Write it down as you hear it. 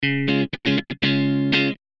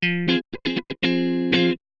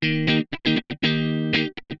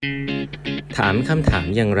ถามคำถาม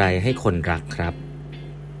อย่างไรให้คนรักครับ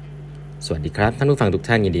สวัสดีครับท่านผู้ฟังทุก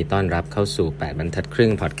ท่านยินดีต้อนรับเข้าสู่8บรรทัดครึ่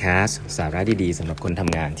งพอดแคสต์สาระดีๆสำหรับคนท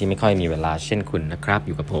ำงานที่ไม่ค่อยมีเวลาเช่นคุณนะครับอ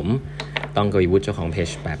ยู่กับผมต้องกวีวุฒิเจ้าของเพจ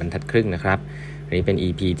8บรรทัดครึ่งนะครับวันนี้เป็น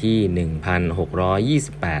EP ที่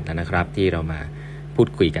1628แล้วนะครับที่เรามาพูด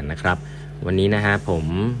คุยกันนะครับวันนี้นะฮะผม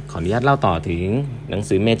ขออนุญาตเล่าต่อถึงหนัง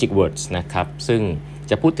สือ Magic Words นะครับซึ่ง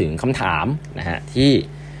จะพูดถึงคำถามนะฮะที่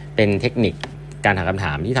เป็นเทคนิคการถามคำถ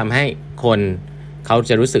ามที่ทำให้คนเขา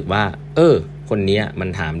จะรู้สึกว่าคนนี้มัน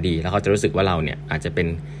ถามดีแล้วเขาจะรู้สึกว่าเราเนี่ยอาจจะเป็น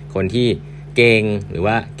คนที่เก่งหรือ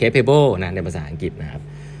ว่า capable นะในภาษาอังกฤษนะครับ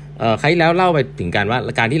ครั้งที่แล้วเล่าไปถึง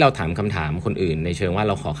การที่เราถามคำถามคนอื่นในเชิงว่าเ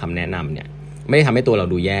ราขอคำแนะนำเนี่ยไม่ได้ทำให้ตัวเรา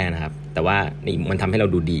ดูแย่นะครับแต่ว่านี่มันทำให้เรา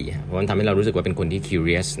ดูดีเพราะมันทำให้เรารู้สึกว่าเป็นคนที่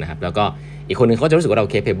curious นะครับแล้วก็อีกคนนึงเขาจะรู้สึกว่าเรา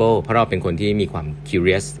capable เพราะเราเป็นคนที่มีความ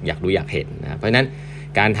curious อยากรู้อยากเห็นนะเพราะฉะนั้น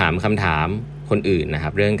การถามคำถามคนอื่นนะครั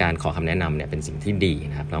บเรื่องการขอคำแนะนำเนี่ยเป็นสิ่งที่ดี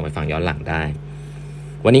นะครับลองไปฟังย้อนหลังได้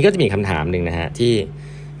วันนี้ก็จะมีคำถามหนึ่งนะฮะที่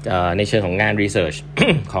ในเชิงของงาน research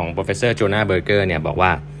ของ Professor Jonar Berger เนี่ยบอกว่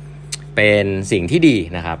าเป็นสิ่งที่ดี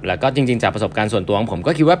นะครับแล้วก็จริงๆจากประสบการณ์ส่วนตัวของผม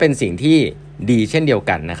ก็คิดว่าเป็นสิ่งที่ดีเช่นเดียว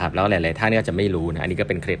กันนะครับแล้วหลายๆท่านก็จะไม่รู้นะอันนี้ก็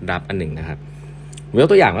เป็นเคล็ดลับอันหนึ่งนะครับยก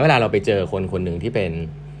ตัวอย่างว่าเวลาเราไปเจอคนหนึ่งที่เป็น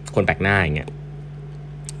คนแปลกหน้าอย่างเงี้ย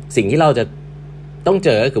สิ่งที่เราจะต้องเจ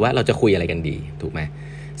อก็คือว่าเราจะคุยอะไรกันดีถูกไหม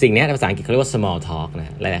สิ่งนี้ในภาษาอังกฤษเขาเรียกว่า small talk น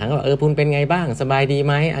ะหลายๆครั้งก็บอกคุณเป็นไงบ้างสบายดีไ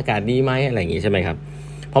หมอากาศดีไหมอะไรอย่างงี้ใช่ไหมครับ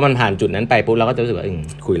พอมันผ่านจุดนั้นไปปุ๊บเราก็จะรู้สึกว่า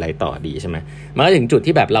คุยอะไรต่อดีใช่ไหมมันก็ถึงจุด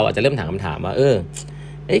ที่แบบเราอาจจะเริ่มถามคำถามว่า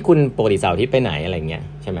คุณปกติเสาร์อาทิตย์ไปไหนอะไรเงี้ย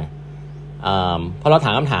ใช่ไหมพอเราถ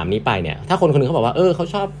ามคำถามนี้ไปเนี่ยถ้าคนนึงเขาบอกว่าเขา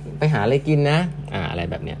ชอบไปหาอะไรกินนะอะไร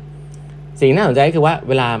แบบเนี้ยสิ่งน่าสนใจก็คือว่า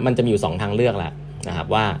เวลามันจะมีอยู่2ทางเลือกแหละนะครับ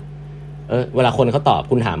ว่าเวลาคนเขาตอบ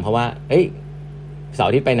คุณถามเขาว่าเสาร์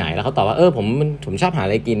อาทิตย์ไปไหนแล้วเขาตอบว่าผมชอบหาอะ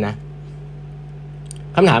ไรกินนะ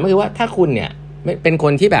คำถามก็คือว่าถ้าคุณเนี่ยเป็นค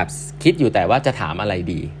นที่แบบคิดอยู่แต่ว่าจะถามอะไร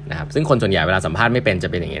ดีนะครับซึ่งคนส่วนใหญ่เวลาสัมภาษณ์ไม่เป็นจะ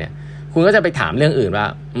เป็นอย่างนี้เนี่ยคุณก็จะไปถามเรื่องอื่นว่า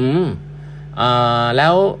แล้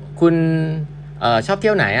วคุณชอบเ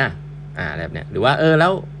ที่ยวไหนอะไรแบบเนี้ยหรือว่าแล้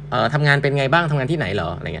วทำงานเป็นไงบ้างทำงานที่ไหนเหรอ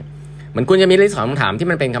อะไรเงี้ยเหมือนคุณจะมีลิสต์ของคำถามที่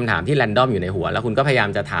มันเป็นคำถามที่แรนดอมอยู่ในหัวแล้วคุณก็พยายาม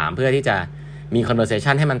จะถามเพื่อที่จะมี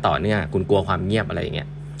conversation ให้มันต่อเนื่องคุณกลัวความเงียบอะไรอย่างเงี้ย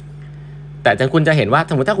แต่คุณจะเห็นว่า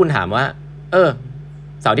สมมติถ้าคุณถามว่า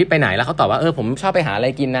เสาร์อาทิตย์ไปไหนแล้วเขาตอบว่าผมชอบไปหาอะไร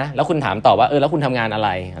กินนะแล้วคุณถามต่อว่าแล้วคุณทำงานอะไร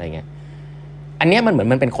อะไรเงี้ยอันเนี้ยมันเหมือน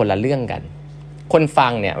มันเป็นคนละเรื่องกันคนฟั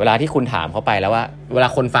งเนี่ยเวลาที่คุณถามเขาไปแล้วว่าเวลา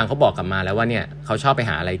คนฟังเขาบอกกลับมาแล้วว่าเนี่ยเขาชอบไป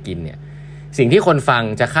หาอะไรกินเนี่ยสิ่งที่คนฟัง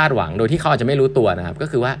จะคาดหวังโดยที่เขาอาจจะไม่รู้ตัวนะครับก็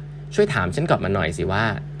คือว่าช่วยถามฉันกลับมาหน่อยสิว่า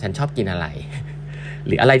ฉันชอบกินอะไร ห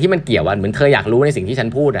รืออะไรที่มันเกี่ยวกันเหมือนเธออยากรู้ในสิ่งที่ฉัน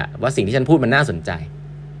พูดว่าสิ่งที่ฉันพูดมันน่าสนใจ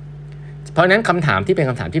เพราะฉะนั้นคำถามที่เป็น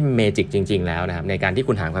คำถามที่เมจิกจริงๆแล้วนะครับในการที่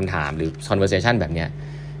คุณถามคำถามหรือ conversation แบบเนี้ย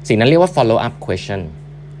สิ่งนั้นเรียกว่า follow up question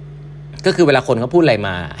ก็คือเวลาคนเขาพูดอะไรม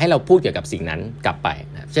าให้เราพูดเกี่ยวกับสิ่งนั้นกลับไป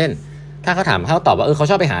นะเช่นถ้าเขาถามเขาตอบว่าเขา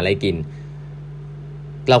ชอบไปหาอะไรกิน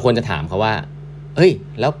เราควรจะถามเขาว่า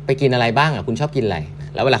แล้วไปกินอะไรบ้างคุณชอบกินอะไร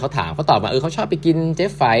แล้วเวลาเขาถามเขาตอบมาเขาชอบไปกินเจ๊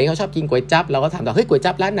ไฝเขาชอบกินก๋วยจั๊บเราก็ถามต่อก๋วย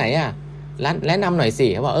จั๊บร้านไหนร้านแนะนำหน่อยสิ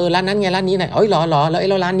เขาบอกร้านนั้นไงร้านนี้ไหนหรอแล้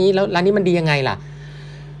วร้านนี้มันดียังไงล่ะ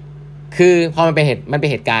คือพอมันเป็น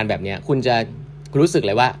เหตุการณ์แบบนี้คุณจะรู้สึกเ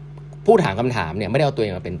ลยว่าผู้ถามคำถามเนี่ยไม่ได้เอาตัวเอ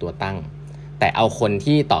งมาเป็นตัวตั้งแต่เอาคน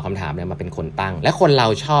ที่ตอบคำถามเนี่ยมาเป็นคนตั้งและคนเรา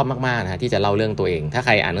ชอบมากๆนะที่จะเล่าเรื่องตัวเองถ้าใค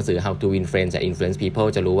รอ่านหนังสือ How to Win Friends and Influence People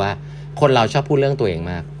จะรู้ว่าคนเราชอบพูดเรื่องตัวเอง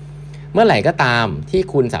มากเมื่อไหร่ก็ตามที่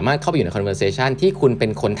คุณสามารถเข้าไปอยู่ใน conversation ที่คุณเป็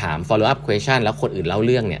นคนถาม follow up question แล้วคนอื่นเล่าเ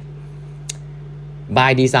รื่องเนี่ย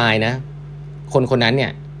by design นะคนนั้นเนี่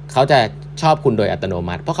ยเขาจะชอบคุณโดยอัตโน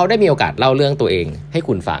มัติเพราะเขาได้มีโอกาสเล่าเรื่องตัวเองให้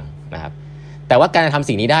คุณฟังนะครับแต่ว่าการทำ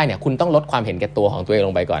สิ่งนี้ได้เนี่ยคุณต้องลดความเห็นแก่ตัวของตัวเองล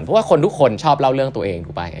งไปก่อนเพราะว่าคนทุกคนชอบเล่าเรื่องตัวเอง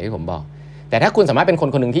ถูกป่ะอย่างที่ผมบอกแต่ถ้าคุณสามารถเป็นค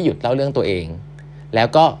นนึงที่หยุดเล่าเรื่องตัวเองแล้ว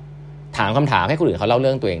ก็ถามคำถามให้คนอื่นเขาเล่าเ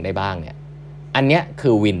รื่องตัวเองได้บ้างเนี่ยอันเนี้ยคื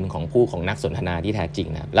อวินของนักสนทนาที่แท้จริง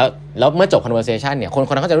นะแล้วเมื่อจบ conversation เนี่ยค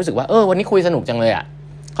นนั้นก็จะรู้สึกว่าวันนี้คุยสนุกจังเลย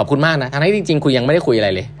ขอบคุณมากนะทั้งที่จริงๆคุยยังไม่ได้คุยอะไร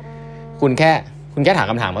เลยคุณแค่ถาม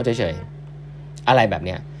คำถามเขาเฉยๆอะไรแบบเ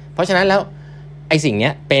นี้ยเพราะฉะนั้นแล้วไอ้สิ่งเนี้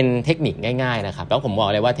ยเป็นเทคนิคง่ายๆนะครับแล้วผมบอก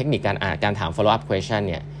เลยว่าเทคนิคการถาม follow up question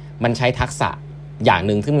เนี่ยมันใช้ทักษะอย่าง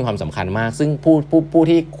นึงที่มีความสำคัญมากซึ่งผู้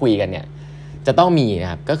ที่คุยกันเนี่ยจะต้องมีน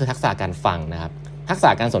ะครับก็คือทักษะการฟังนะครับทักษะ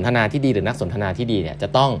การสนทนาที่ดีหรือนักสนทนาที่ดีเนี่ยจะ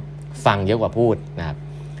ต้องฟังเยอะกว่าพูดนะครับ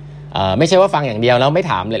ไม่ใช่ว่าฟังอย่างเดียวแล้วไม่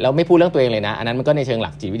ถามเลยแล้วไม่พูดเรื่องตัวเองเลยนะอันนั้นมันก็ในเชิงห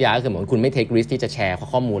ลักจิตวิทยาก็คือเหมือนคุณไม่ take risk ที่จะแชร์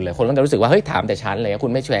ข้อมูลเลยคนก็จะรู้สึกว่าถามแต่ฉันเลยคุ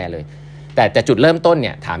ณไม่แชร์เลยแต่จุดเริ่มต้นเ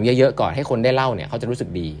นี่ยถามเยอะๆก่อนให้คนได้เล่าเนี่ยเขาจะรู้สึก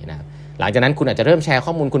ดีนะครับหลังจากนั้นคุณอาจจะเริ่มแชร์ข้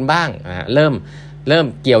อมูลคุณบ้างเริ่ม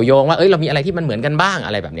เกี่ยวโยงว่าเรามีอะไรที่มันเหมือนกันบ้างอ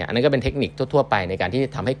ะไรแบบนี้อันนั้นก็เป็นเทคนิคทั่วๆไปในการที่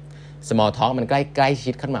ทำให้ small talk มันใกล้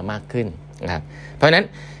ชิดขึ้นมามากขึ้นนะครับเพราะฉะนั้น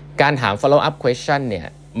การถาม follow up question เนี่ย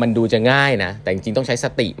มันดูจะง่ายนะแต่จริงๆต้องใช้ส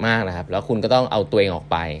ติมากนะครับแล้วคุณก็ต้องเอาตัวเองออก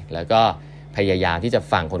ไปแล้วก็พยายามที่จะ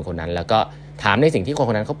ฟังคนคนนั้นแล้วก็ถามในสิ่งที่คน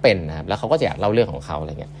คนนั้นเขาเป็นนะครับแล้วเขาก็จะอยากเล่าเรื่องของเขาอะไ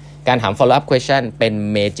รเงี้ยการถาม follow up question เป็น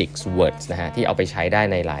magic words นะฮะที่เอาไปใช้ได้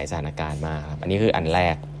ในหลายสถานการณ์มากครับอันนี้คืออันแร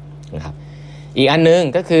กนะครับอีกอันนึง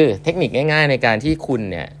ก็คือเทคนิคง่ายๆในการที่คุณ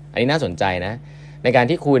เนี่ยอันนี้น่าสนใจนะในการ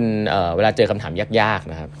ที่คุณเวลาเจอคำถามยาก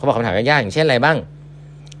ๆนะครับเขาบอกคำถามยากๆอย่างเช่นอะไรบ้าง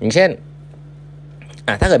อย่างเช่น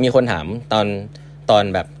ถ้าเกิดมีคนถามตอ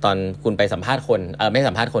นคุณไปสัมภาษณ์คนไม่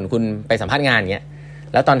สัมภาษณ์คนคุณไปสัมภาษณ์งานเงี้ย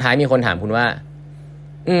แล้วตอนท้ายมีคนถามคุณว่า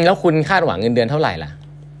แล้วคุณคาดหวังเงินเดือนเท่าไหร่ล่ะ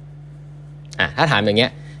ถ้าถามอย่างเงี้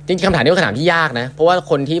ยจริงๆคำถามนี้เป็นคำถามที่ยากนะเพราะว่า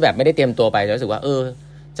คนที่แบบไม่ได้เตรียมตัวไปจะรู้สึกว่า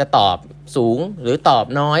จะตอบสูงหรือตอบ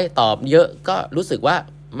น้อยตอบเยอะก็รู้สึกว่า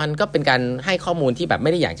มันก็เป็นการให้ข้อมูลที่แบบไ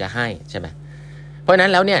ม่ได้อยากจะให้ใช่ไหมเพราะฉะนั้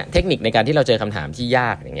นแล้วเนี่ยเทคนิคในการที่เราเจอคำถามที่ย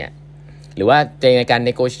ากอย่างเงี้ยหรือว่าในการ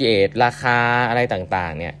negotiate ราคาอะไรต่า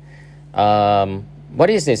งๆเนี่ยwhat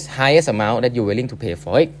is this highest amount that you willing to pay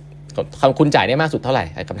for คุณจ่ายได้มากสุดเท่าไหร่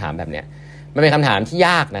คำถามแบบเนี้ยมันเป็นคำถามที่ย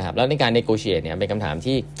ากนะครับแล้วในการ negotiate เนี่ยเป็นคำถาม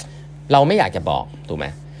ที่เราไม่อยากจะบอกถูกไหม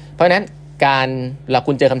เพราะฉะนั้นเรา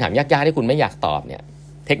คุณเจอคำถามยากๆที่คุณไม่อยากตอบเนี่ย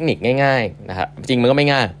เทคนิคง่ายๆนะครับจริงมันก็ไม่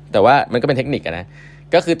ง่ายแต่ว่ามันก็เป็นเทคนิคนะ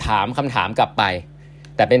ก็คือถามคำถามกลับไป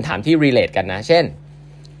แต่เป็นถามที่ relate กันนะเช่น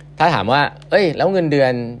ถ้าถามว่าแล้วเงินเดือ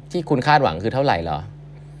นที่คุณคาดหวังคือเท่าไหร่เหรอ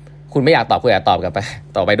คุณไม่อยากตอบคุณอยากตอบกลับไป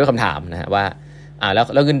ต่อไปด้วยคำถามนะว่าแ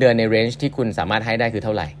ล้วเงินเดือนใน range ที่คุณสามารถให้ได้คือเ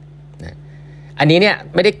ท่าไหร่นะอันนี้เนี่ย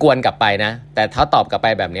ไม่ได้กวนกลับไปนะแต่ถ้าตอบกลับไป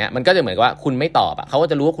แบบนี้มันก็จะเหมือนกับว่าคุณไม่ตอบเขาก็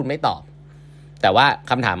จะรู้ว่าคุณไม่ตอบแต่ว่า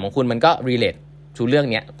คำถามของคุณมันก็ relate ชูเรื่อง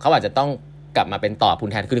นี้เขาอาจจะต้องกลับมาเป็นตอบคุณ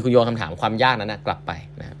แทนคือคุณโยนคำถามความยากนั้นนะกลับไป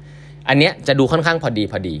นะครับอันเนี้ยจะดูค่อนข้างพอ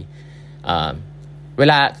ดีเว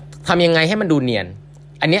ลาทำยังไงให้มันดูเนียน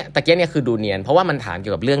อันเนี้ยตะเกียบเนี่ยคือดูเนียนเพราะว่ามันถามเกี่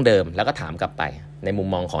ยวกับเรื่องเดิมแล้วก็ถามกลับไปในมุม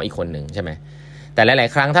มองของอีกคนหนึ่งใช่ไหมแต่หลาย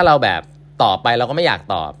ๆครั้งถ้าเราแบบตอบไปเราก็ไม่อยาก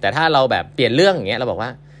ตอบแต่ถ้าเราแบบเปลี่ยนเรื่องอย่างเงี้ยเราบอกว่า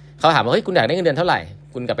เขาถามว่าคุณอยากได้เงินเดือนเท่าไหร่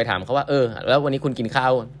คุณกลับไปถามเขาว่าแล้ววันนี้คุณกินข้า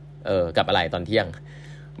วกับอะไรตอนเที่ยง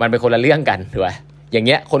มันเป็นคนละเรื่องกันถูกไหมอย่างเ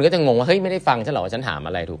งี้ยคนก็จะงงว่าไม่ได้ฟังฉันหรอว่าฉันถามอ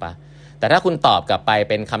ะไรถูกปะแต่ถ้าคุณตอบกลับไป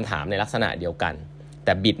เป็นคำถามในลักษณะเดียวกันแ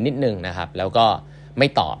ต่บิดนิดนึงนะครับแล้วก็ไม่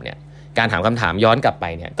ตอบเนี่ยการถามคำถามย้อนกลับไป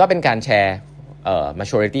เนี่ยก็เป็นการแชร์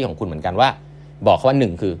maturity ของคุณเหมือนกันว่าบอกเขาว่า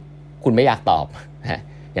1คือคุณไม่อยากตอบ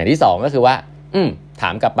อย่างที่2ก็คือว่าถา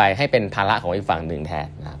มกลับไปให้เป็นภาระของอีกฝั่งหนึ่งแทน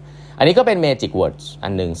นะครับอันนี้ก็เป็น magic words อั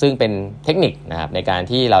นหนึ่งซึ่งเป็นเทคนิคนะครับในการ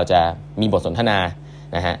ที่เราจะมีบทสนทนา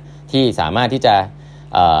นะฮะที่สามารถที่จะ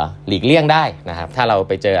หลีกเลี่ยงได้นะครับถ้าเราไ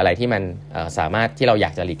ปเจออะไรที่มันสามารถที่เราอย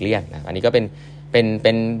ากจะหลีกเลี่ยงนะอันนี้ก็เ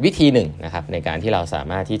ป็นวิธีหนึ่งนะครับในการที่เราสา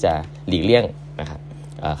มารถที่จะหลีกเลี่ยงนะครับ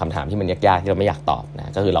คำถามที่มันยากๆที่เราไม่อยากตอบน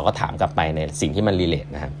ะก็คือเราก็ถามกลับไปในสิ่งที่มัน relate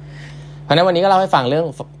นะครับเพราะฉะนั้นวันนี้ก็เล่าให้ฟังเรื่อง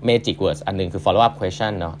magic words อันนึงคือ follow up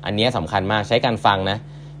question เนาะอันนี้สำคัญมากใช้การฟังนะ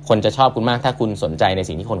คนจะชอบคุณมากถ้าคุณสนใจใน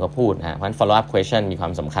สิ่งที่คนเขาพูดนะเพราะฉะนั้น follow up question มีควา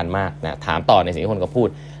มสำคัญมากนะถามต่อในสิ่งที่คนเขาพูด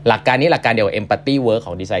หลักการนี้หลักการเดียว empathy work ข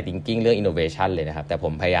อง design thinking เรื่อง innovation เลยนะครับแต่ผ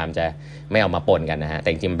มพยายามจะไม่เอามาปนกันนะฮะแต่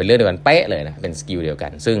จริงๆมันเป็นเรื่องเดียวกันเป๊ะเลยนะเป็นสกิลเดียวกั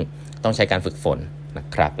นซึ่งต้องใช้การฝึกฝนนะ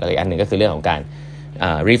ครับแล้วอีกอันนึงก็คือเรื่องของการ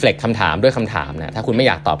reflect คำถามด้วยคำถามนะถ้าคุณไม่อ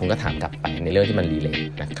ยากตอบคุณก็ถามกลับไปในเรื่องที่มัน relate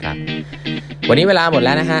นะครับวันนี้เวลาหมดแ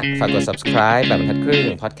ล้วนะฮะฝากกด subscribe แบบบรรทัดครึ่ง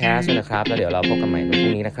podcast ด้วยนะครับแล้วเดี๋ยวเราพบกันใหม่ในพ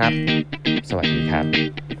รุ่งนี้นะครับสวัสดีครับ